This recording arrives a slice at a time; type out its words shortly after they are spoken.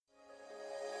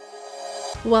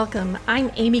Welcome.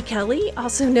 I'm Amy Kelly,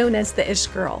 also known as the Ish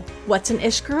Girl. What's an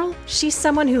Ish Girl? She's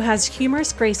someone who has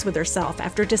humorous grace with herself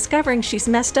after discovering she's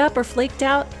messed up or flaked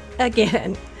out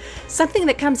again. Something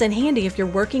that comes in handy if you're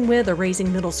working with or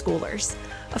raising middle schoolers.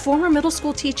 A former middle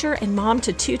school teacher and mom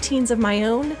to 2 teens of my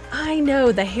own, I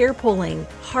know the hair-pulling,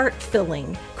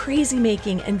 heart-filling,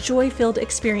 crazy-making, and joy-filled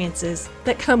experiences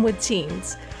that come with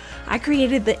teens. I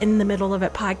created the In the Middle of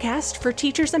It podcast for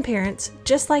teachers and parents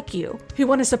just like you who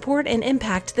want to support and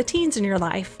impact the teens in your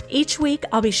life. Each week,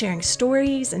 I'll be sharing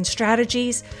stories and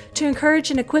strategies to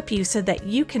encourage and equip you so that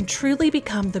you can truly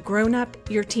become the grown-up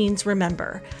your teens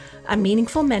remember, a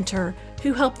meaningful mentor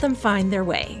who helped them find their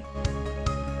way.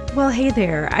 Well, hey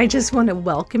there. I just want to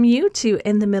welcome you to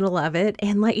In the Middle of It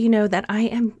and let you know that I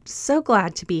am so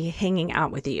glad to be hanging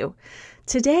out with you.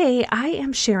 Today, I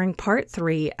am sharing part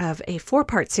 3 of a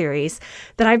 4-part series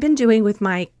that I've been doing with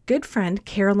my good friend,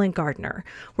 Carolyn Gardner.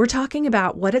 We're talking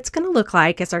about what it's going to look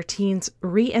like as our teens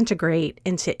reintegrate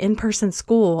into in-person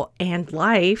school and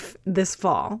life this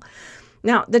fall.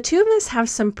 Now, the two of us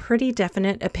have some pretty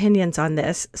definite opinions on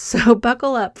this, so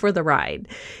buckle up for the ride.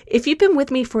 If you've been with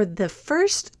me for the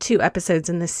first 2 episodes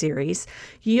in this series,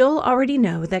 you'll already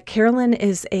know that Carolyn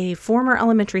is a former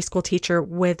elementary school teacher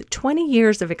with 20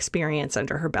 years of experience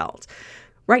under her belt.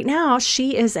 Right now,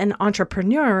 she is an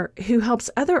entrepreneur who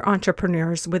helps other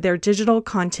entrepreneurs with their digital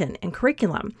content and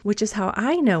curriculum, which is how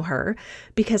I know her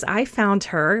because I found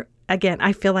her. Again,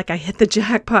 I feel like I hit the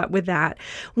jackpot with that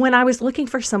when I was looking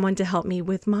for someone to help me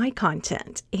with my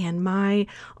content and my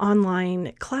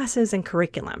online classes and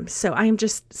curriculum. So I'm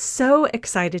just so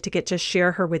excited to get to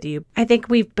share her with you. I think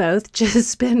we've both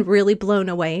just been really blown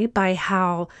away by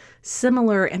how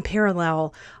similar and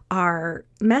parallel our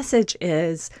message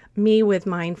is, me with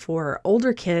mine for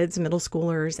older kids, middle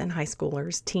schoolers and high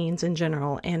schoolers, teens in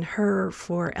general, and her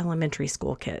for elementary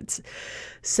school kids.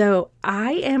 So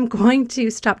I am going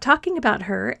to stop talking about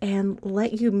her and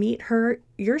let you meet her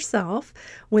yourself.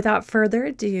 Without further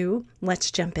ado,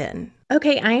 let's jump in.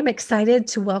 Okay, I am excited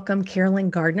to welcome Carolyn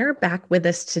Gardner back with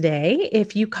us today.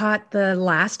 If you caught the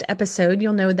last episode,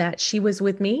 you'll know that she was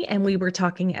with me and we were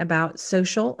talking about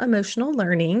social emotional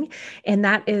learning. And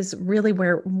that is really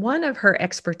where one of her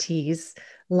expertise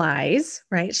lies,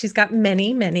 right? She's got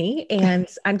many, many. And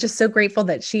I'm just so grateful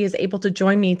that she is able to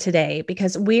join me today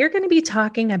because we are going to be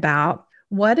talking about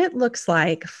what it looks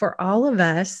like for all of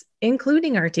us,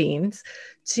 including our teens,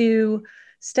 to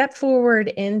step forward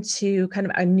into kind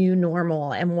of a new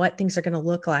normal and what things are going to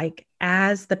look like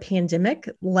as the pandemic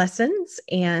lessens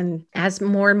and as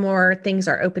more and more things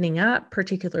are opening up,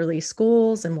 particularly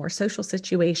schools and more social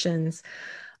situations.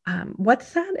 What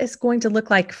that is going to look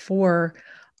like for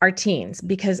our teens,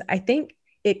 because I think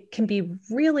it can be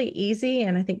really easy.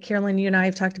 And I think, Carolyn, you and I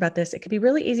have talked about this. It could be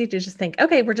really easy to just think,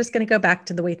 okay, we're just going to go back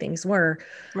to the way things were.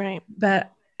 Right.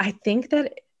 But I think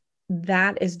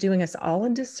that is doing us all a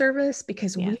disservice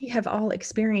because we have all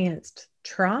experienced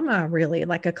trauma, really,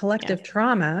 like a collective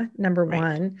trauma, number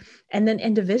one. And then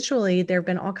individually, there have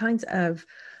been all kinds of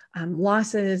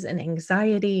losses and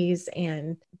anxieties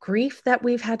and grief that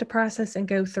we've had to process and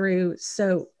go through.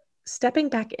 So stepping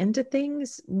back into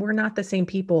things, we're not the same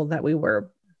people that we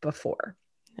were before.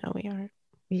 No, we aren't.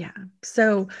 Yeah.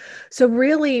 So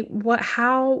really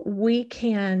how we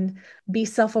can be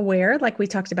self-aware, like we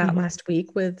talked about last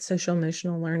week with social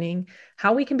emotional learning,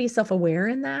 how we can be self-aware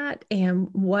in that and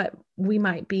what we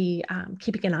might be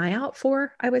keeping an eye out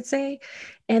for, I would say,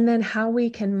 and then how we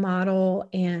can model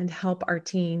and help our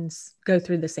teens go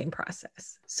through the same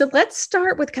process. So let's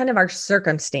start with kind of our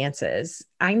circumstances.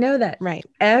 I know that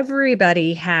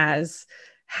everybody has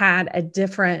had a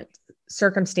different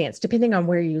circumstance, depending on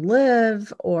where you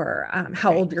live or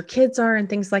how old your kids are and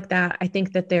things like that. I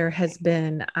think that there has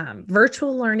been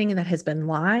virtual learning that has been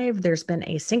live. There's been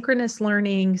asynchronous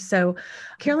learning. So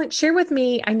Carolyn, share with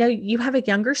me, I know you have a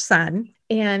younger son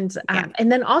and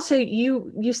then also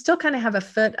you still kind of have a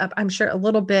foot up, I'm sure, a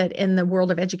little bit in the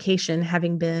world of education,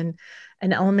 having been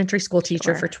an elementary school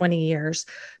teacher for 20 years.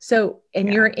 So,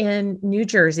 and you're in New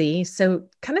Jersey. So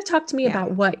kind of talk to me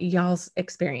about what y'all's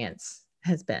experience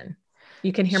has been.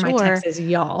 You can hear my text as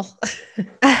y'all.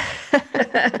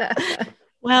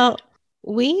 Well,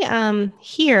 we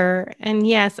here, and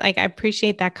yes, I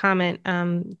appreciate that comment.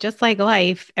 Just like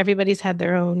life, everybody's had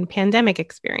their own pandemic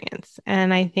experience.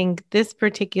 And I think this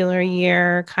particular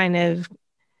year kind of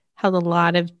held a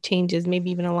lot of changes, maybe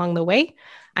even along the way.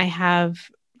 I have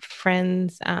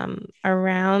friends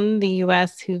around the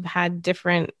US who've had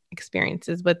different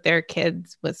experiences with their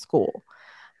kids with school.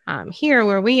 Here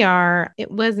where we are,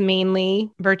 it was mainly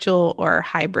virtual or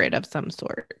hybrid of some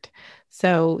sort.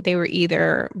 So they were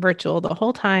either virtual the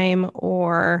whole time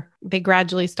or they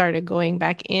gradually started going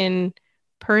back in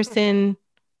person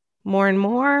more and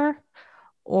more,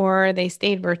 or they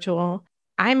stayed virtual.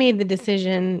 I made the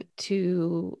decision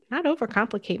to not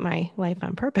overcomplicate my life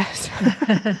on purpose.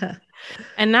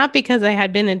 And not because I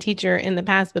had been a teacher in the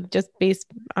past, but just based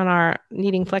on our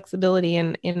needing flexibility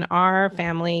in our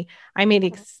family, I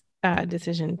made a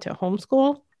decision to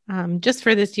homeschool just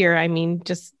for this year. I mean,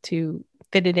 just to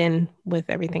fit it in with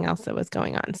everything else that was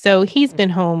going on. So he's been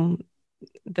home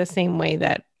the same way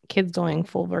that kids going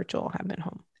full virtual have been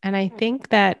home. And I think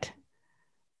that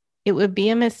it would be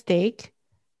a mistake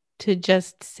to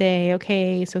just say,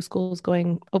 okay, so school's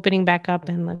opening back up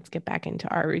and let's get back into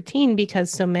our routine,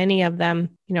 because so many of them,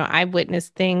 I've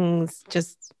witnessed things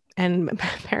and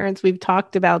parents, we've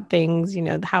talked about things,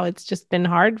 how it's just been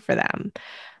hard for them.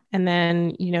 And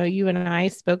then, you and I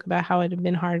spoke about how it had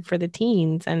been hard for the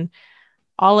teens, and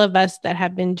all of us that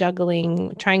have been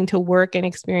juggling, trying to work and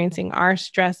experiencing our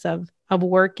stress of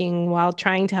working while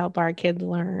trying to help our kids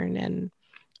learn. And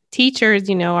teachers,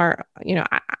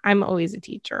 I'm always a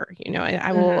teacher,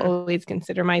 I will always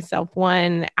consider myself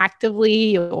one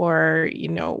actively or,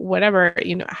 whatever,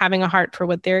 having a heart for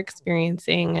what they're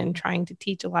experiencing and trying to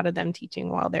teach a lot of them teaching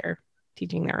while they're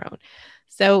teaching their own.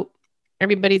 So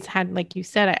everybody's had, like you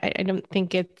said,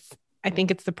 I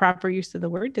think it's the proper use of the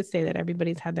word to say that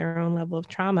everybody's had their own level of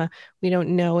trauma. We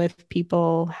don't know if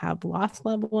people have lost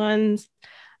loved ones.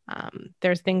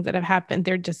 There's things that have happened.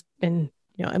 There just been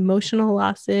emotional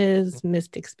losses,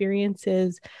 missed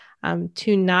experiences,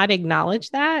 to not acknowledge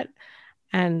that.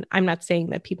 And I'm not saying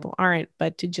that people aren't,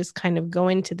 but to just kind of go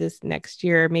into this next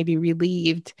year, maybe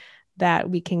relieved that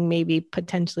we can maybe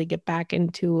potentially get back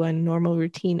into a normal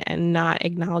routine and not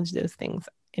acknowledge those things,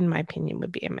 in my opinion,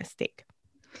 would be a mistake.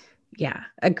 Yeah,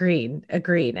 agreed.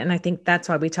 And I think that's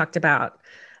why we talked about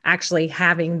actually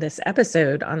having this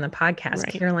episode on the podcast,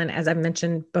 right. Carolyn, as I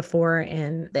mentioned before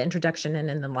in the introduction and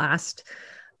in the last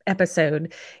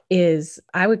episode, is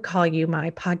I would call you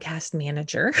my podcast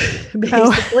manager,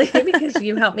 basically, because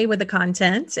you help me with the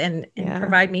content and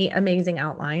provide me amazing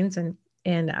outlines and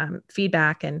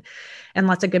feedback and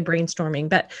lots of good brainstorming.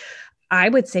 But I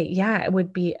would say, it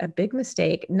would be a big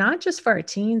mistake, not just for our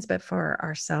teens, but for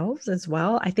ourselves as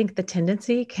well. I think the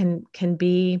tendency can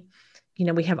be,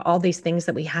 we have all these things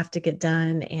that we have to get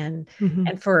done. And,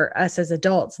 and for us as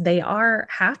adults, they are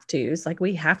have to's, like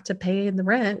we have to pay the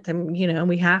rent and,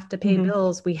 we have to pay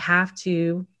bills. We have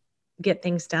to get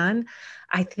things done.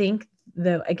 I think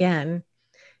though, again,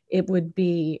 it would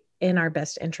be in our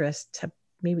best interest to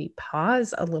maybe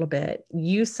pause a little bit,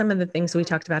 use some of the things we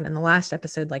talked about in the last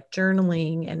episode, like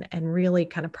journaling and really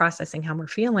kind of processing how we're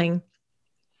feeling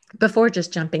before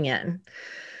just jumping in,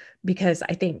 because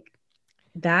I think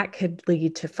that could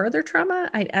lead to further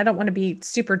trauma. I don't want to be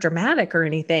super dramatic or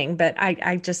anything, but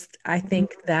I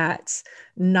think that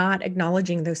not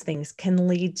acknowledging those things can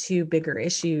lead to bigger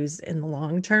issues in the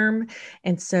long term.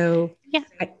 And so,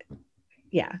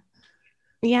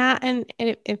 And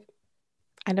if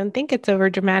I don't think it's over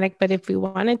dramatic, but if we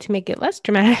wanted to make it less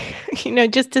dramatic,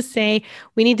 just to say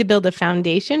we need to build a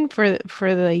foundation for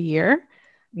the year.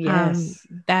 Yes.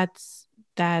 That's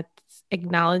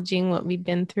acknowledging what we've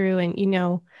been through.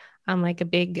 And, I'm like a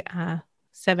big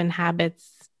 7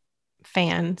 Habits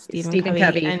fan, Stephen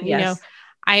Covey. And,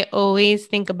 I always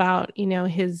think about,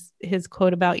 his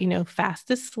quote about, fast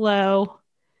is slow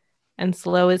and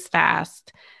slow is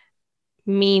fast.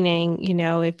 Meaning,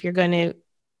 if you're going to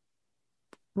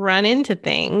run into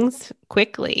things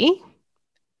quickly,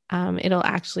 it'll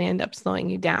actually end up slowing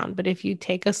you down. But if you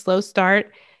take a slow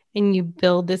start and you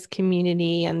build this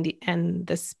community and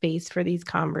the space for these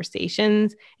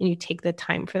conversations, and you take the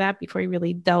time for that before you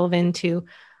really delve into,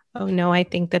 oh no, I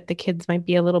think that the kids might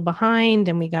be a little behind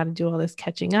and we got to do all this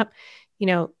catching up,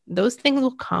 those things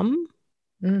will come.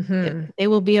 They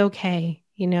will be okay.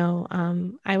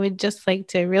 I would just like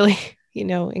to really,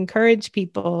 encourage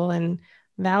people and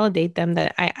validate them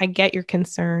that I get your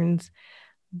concerns,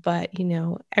 but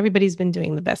everybody's been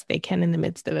doing the best they can in the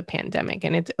midst of a pandemic,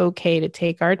 and it's okay to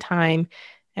take our time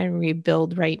and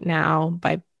rebuild right now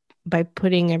by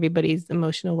putting everybody's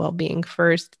emotional well-being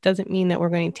first. It doesn't mean that we're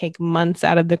going to take months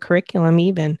out of the curriculum.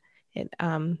 Even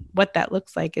what that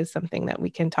looks like is something that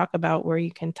we can talk about, where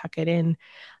you can tuck it in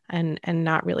and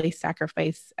not really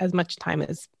sacrifice as much time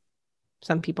as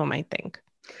some people might think.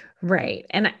 Right.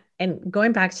 And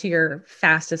going back to your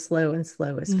fast is slow and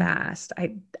slow is fast,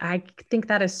 I think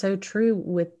that is so true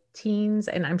with teens,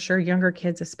 and I'm sure younger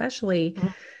kids especially,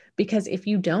 because if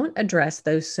you don't address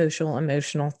those social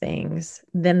emotional things,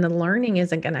 then the learning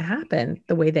isn't going to happen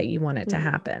the way that you want it to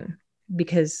happen.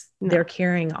 because they're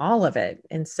carrying all of it.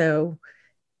 And so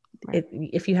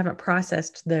if you haven't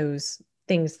processed those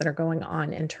things that are going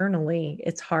on internally,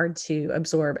 it's hard to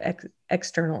absorb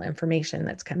external information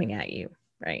that's coming at you.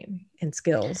 Right. And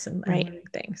skills and learning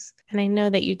things. And I know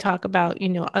that you talk about,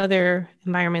 other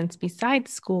environments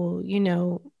besides school,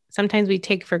 sometimes we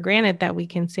take for granted that we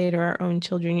can say to our own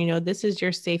children, this is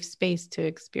your safe space to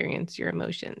experience your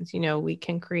emotions. We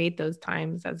can create those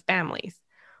times as families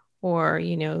or,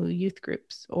 youth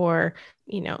groups or,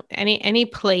 any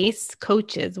place,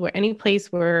 coaches, where any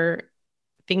place where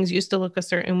things used to look a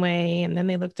certain way and then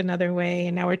they looked another way.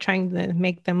 And now we're trying to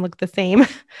make them look the same.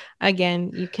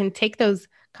 Again, you can take those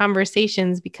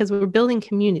conversations because we're building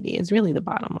community is really the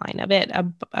bottom line of it.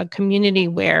 A community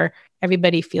where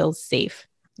everybody feels safe.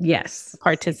 Yes.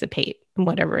 Participate in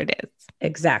whatever it is.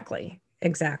 Exactly.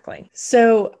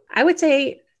 So I would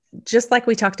say, just like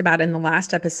we talked about in the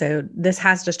last episode, this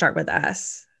has to start with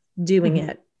us doing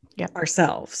it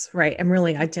ourselves, right? And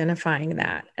really identifying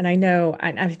that. And I know,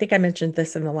 I think I mentioned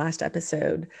this in the last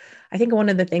episode. I think one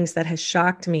of the things that has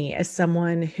shocked me as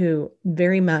someone who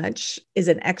very much is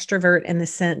an extrovert in the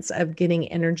sense of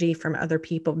getting energy from other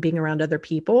people, being around other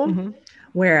people.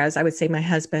 Whereas I would say my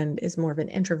husband is more of an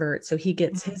introvert. So he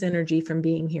gets his energy from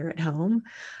being here at home.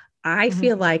 I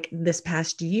feel like this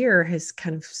past year has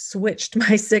kind of switched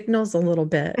my signals a little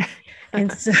bit.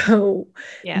 And so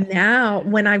now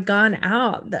when I've gone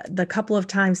out, the couple of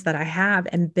times that I have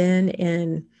and been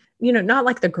in, not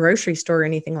like the grocery store or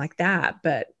anything like that,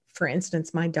 but for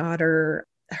instance, my daughter,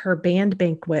 her band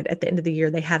banquet at the end of the year,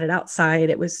 they had it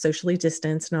outside. It was socially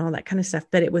distanced and all that kind of stuff,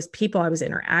 but it was people I was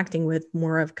interacting with,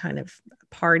 more of kind of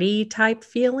party type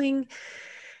feeling.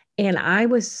 And I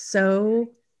was so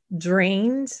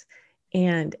drained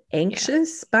and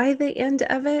anxious by the end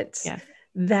of it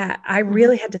that I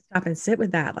really had to stop and sit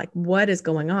with that. Like, what is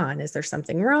going on? Is there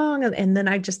something wrong? And then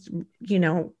I just,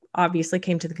 obviously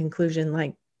came to the conclusion,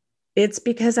 like, it's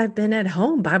because I've been at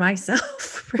home by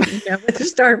myself, with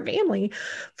just our family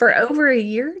for over a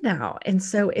year now. And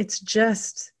so it's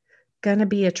just going to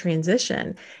be a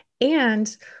transition,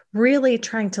 and really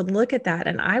trying to look at that.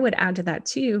 And I would add to that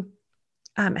too,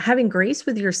 having grace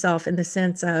with yourself in the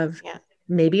sense of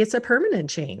maybe it's a permanent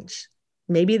change.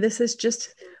 Maybe this is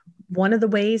just one of the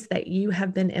ways that you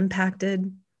have been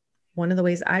impacted. One of the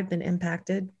ways I've been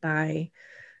impacted by,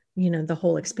 the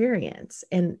whole experience,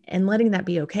 and letting that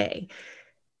be okay.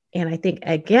 And I think,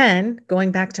 again,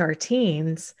 going back to our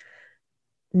teens,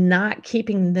 not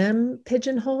keeping them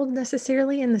pigeonholed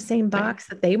necessarily in the same box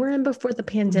that they were in before the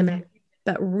pandemic,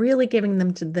 but really giving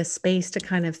them to the space to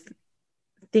kind of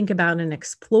think about and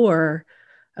explore,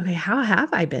 okay, how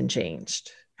have I been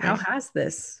changed? How has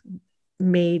this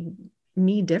made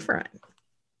me different?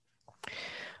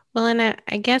 Well, and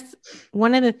I guess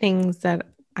one of the things that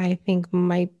I think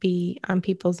might be on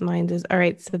people's minds is, all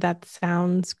right, so that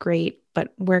sounds great,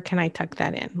 but where can I tuck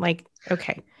that in? Like,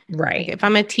 okay, right. Like if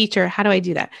I'm a teacher, how do I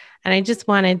do that? And I just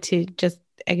wanted to just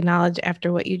acknowledge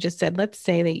after what you just said, let's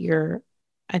say that you're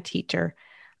a teacher,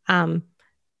 and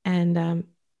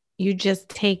you just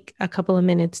take a couple of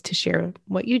minutes to share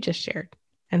what you just shared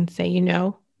and say,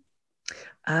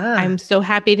 I'm so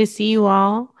happy to see you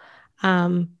all.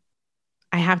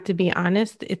 I have to be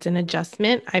honest, it's an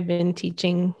adjustment. I've been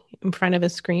teaching in front of a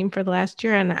screen for the last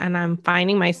year, and I'm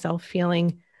finding myself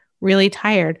feeling really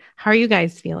tired. How are you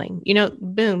guys feeling?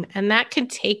 Boom. And that could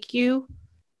take you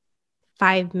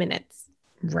 5 minutes.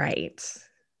 Right.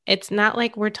 It's not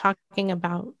like we're talking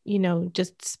about,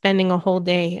 just spending a whole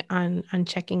day on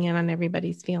checking in on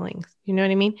everybody's feelings. You know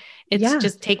what I mean? It's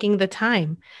just taking the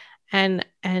time and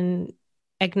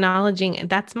acknowledging, and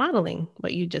that's modeling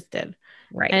what you just did.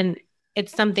 Right. And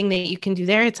it's something that you can do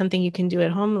there. It's something you can do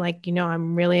at home. Like,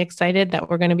 I'm really excited that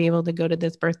we're going to be able to go to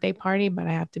this birthday party, but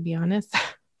I have to be honest,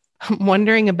 I'm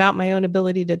wondering about my own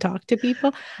ability to talk to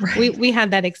people. Right. We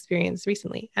had that experience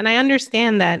recently. And I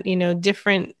understand that,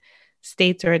 different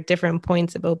states are at different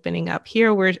points of opening up.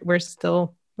 Here, we're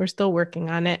still working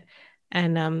on it.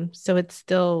 And so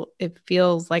it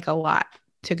feels like a lot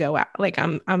to go out. Like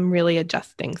I'm really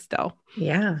adjusting still.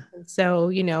 Yeah. So,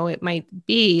 it might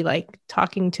be like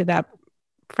talking to that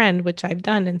friend, which I've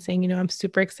done, and saying, I'm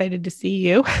super excited to see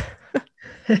you.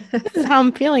 This is how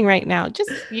I'm feeling right now. Just,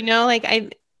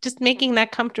 just making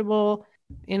that comfortable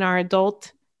in our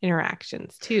adult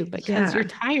interactions too, because you're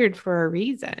tired for a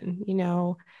reason.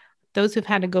 Those who've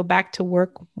had to go back to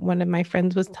work, one of my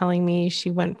friends was telling me she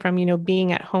went from,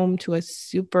 being at home to a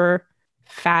super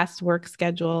fast work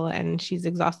schedule, and she's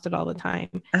exhausted all the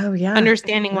time. Oh yeah.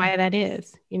 Understanding why that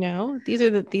is,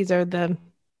 these are the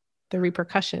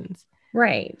repercussions.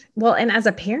 Right. Well, and as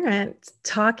a parent,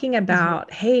 talking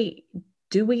about, hey,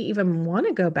 do we even want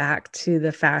to go back to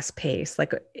the fast pace?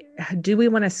 Like, do we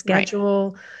want to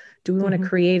schedule? Do we want to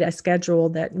create a schedule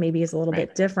that maybe is a little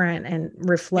bit different and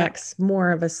reflects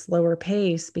more of a slower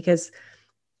pace? Because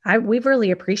we've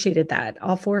really appreciated that.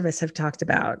 All four of us have talked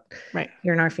about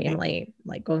here in our family,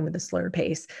 like going with a slower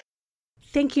pace.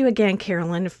 Thank you again,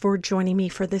 Carolyn, for joining me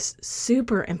for this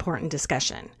super important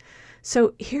discussion.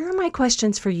 So here are my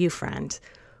questions for you, friend.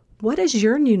 What is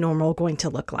your new normal going to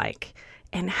look like?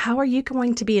 And how are you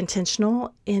going to be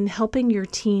intentional in helping your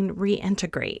teen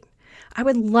reintegrate? I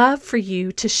would love for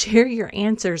you to share your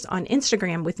answers on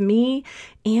Instagram with me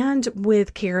and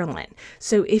with Carolyn.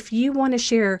 So if you want to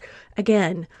share,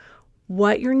 again,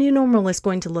 what your new normal is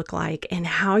going to look like and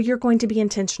how you're going to be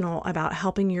intentional about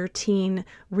helping your teen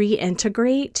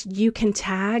reintegrate, you can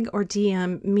tag or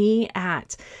DM me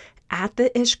at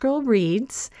the Ish Girl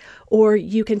Reads, or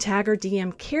you can tag or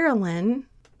DM Carolyn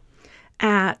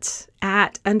at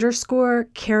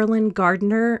 _Carolyn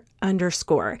Gardner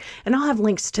 _. And I'll have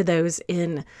links to those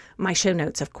in my show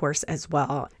notes, of course, as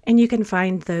well. And you can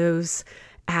find those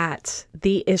at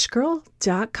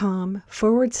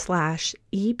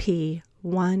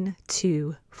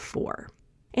theishgirl.com/EP124.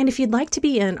 And if you'd like to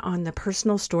be in on the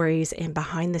personal stories and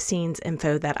behind the scenes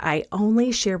info that I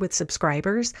only share with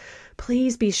subscribers,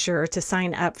 please be sure to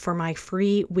sign up for my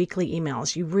free weekly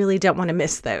emails. You really don't want to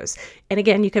miss those. And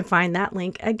again, you can find that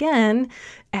link again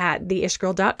at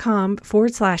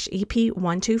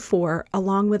theishgirl.com/EP124,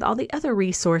 along with all the other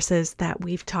resources that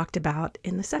we've talked about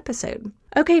in this episode.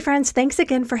 Okay, friends, thanks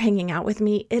again for hanging out with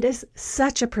me. It is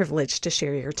such a privilege to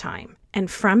share your time. And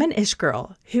from an Ish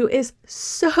Girl who is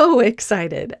so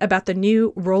excited about the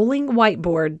new rolling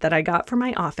whiteboard that I got for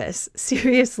my office,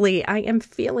 seriously, I am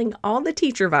feeling all the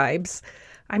teacher vibes.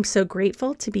 I'm so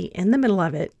grateful to be in the middle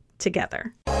of it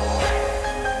together.